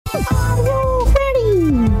Are you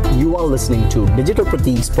ready? You are listening to Digital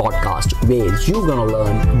Pratik's podcast, where you're gonna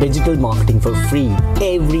learn digital marketing for free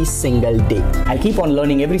every single day. I'll keep on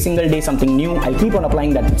learning every single day something new. I'll keep on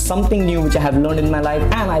applying that something new which I have learned in my life,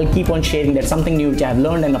 and I'll keep on sharing that something new which I have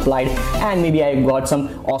learned and applied, and maybe I got some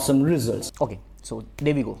awesome results. Okay, so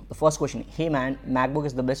there we go. The first question: Hey man, MacBook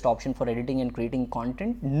is the best option for editing and creating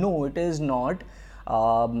content? No, it is not.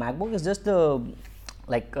 MacBook is just the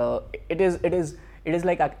it is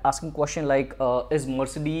like asking question like is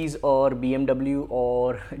Mercedes or BMW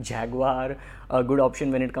or Jaguar a good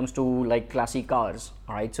option when it comes to like classic cars?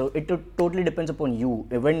 All right, so it totally depends upon you.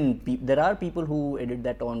 Even there are people who edit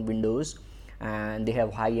that on Windows and they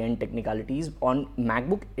have high-end technicalities. On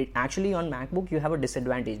MacBook, on MacBook you have a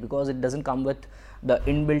disadvantage because it doesn't come with the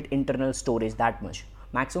inbuilt internal storage that much.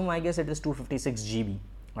 Maximum I guess it is 256 GB,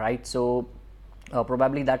 right? So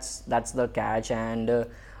probably that's the catch, and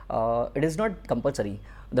it is not compulsory.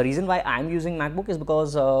 The reason why I'm using MacBook is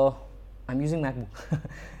because I'm using MacBook.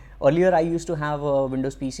 Earlier I used to have a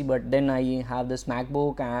Windows PC, but then I have this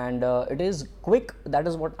MacBook, and it is quick. That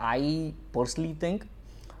is what I personally think.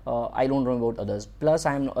 I don't know about others. Plus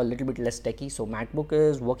I'm a little bit less techy, so MacBook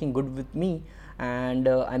is working good with me, and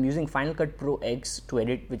I'm using Final Cut Pro X to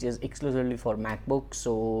edit, which is exclusively for MacBook.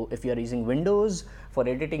 So if you are using Windows for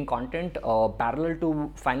editing content parallel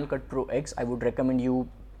to Final Cut Pro X, I would recommend you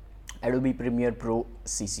Adobe Premiere Pro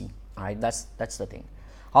CC. Alright, that's the thing.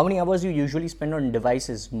 How many hours you usually spend on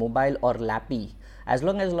devices, mobile or lappy? As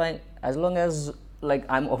long as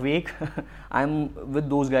I'm awake, I'm with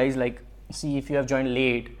those guys. Like, see, if you have joined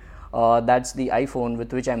late, that's the iPhone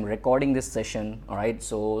with which I'm recording this session. All right,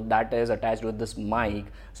 so that is attached with this mic,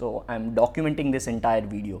 so I'm documenting this entire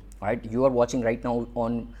video. All right, you are watching right now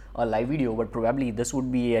on a live video, but probably this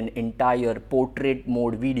would be an entire portrait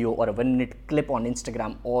mode video or a 1-minute clip on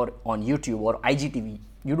Instagram or on YouTube or IGTV.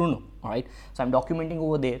 You don't know. All right, so I'm documenting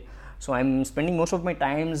over there. So I'm spending most of my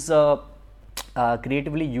times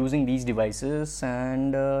creatively using these devices,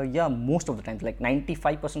 and most of the times, like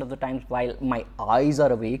 95% of the times, while my eyes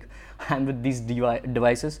are awake, I'm with these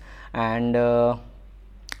devices. And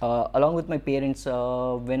along with my parents,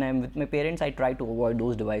 when I'm with my parents, I try to avoid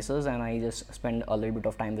those devices and I just spend a little bit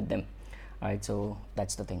of time with them. Alright, so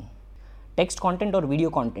that's the thing. Text content or video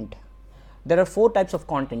content? There are 4 types of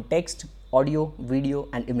content: text, audio, video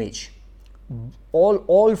and image.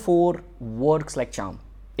 All 4 works like charm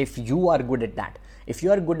if you are good at that. If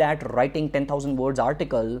you are good at writing 10,000 words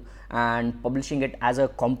article and publishing it as a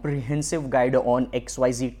comprehensive guide on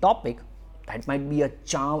XYZ topic, that might be a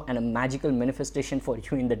charm and a magical manifestation for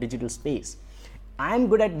you in the digital space. I'm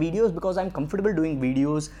good at videos because I'm comfortable doing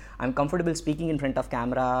videos. I'm comfortable speaking in front of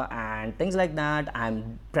camera and things like that.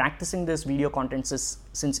 I'm practicing this video content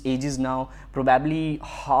since ages now. Probably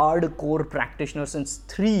hardcore practitioner since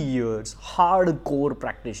 3 years. Hardcore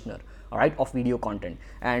practitioner, all right, of video content,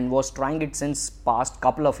 and was trying it since past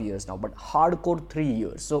couple of years now, but hardcore 3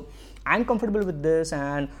 years. So I'm comfortable with this,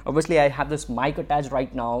 and obviously I have this mic attached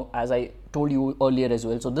right now, as I told you earlier as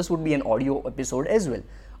well. So this would be an audio episode as well.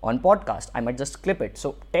 On podcast, I might just clip it.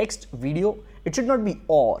 So text, video, it should not be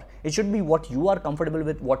or. It should be what you are comfortable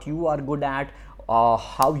with, what you are good at,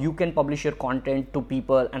 how you can publish your content to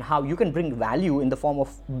people, and how you can bring value in the form of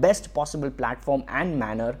best possible platform and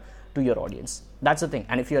manner to your audience. That's the thing.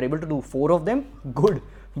 And if you're able to do 4 of them, good,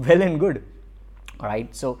 well and good. All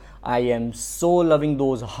right, so I am so loving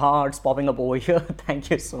those hearts popping up over here. Thank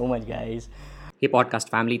you so much, guys. Hey podcast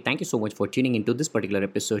family, thank you so much for tuning into this particular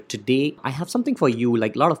episode. Today I have something for you.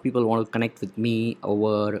 Like, a lot of people want to connect with me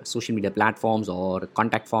over social media platforms or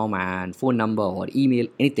contact form and phone number or email,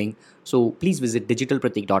 anything. So please visit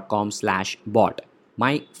digitalpratik.com/bot.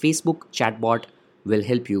 My Facebook chatbot will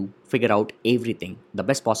help you figure out everything, the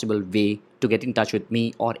best possible way to get in touch with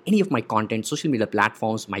me or any of my content, social media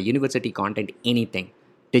platforms, my university content, anything.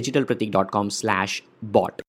 digitalpratik.com/bot.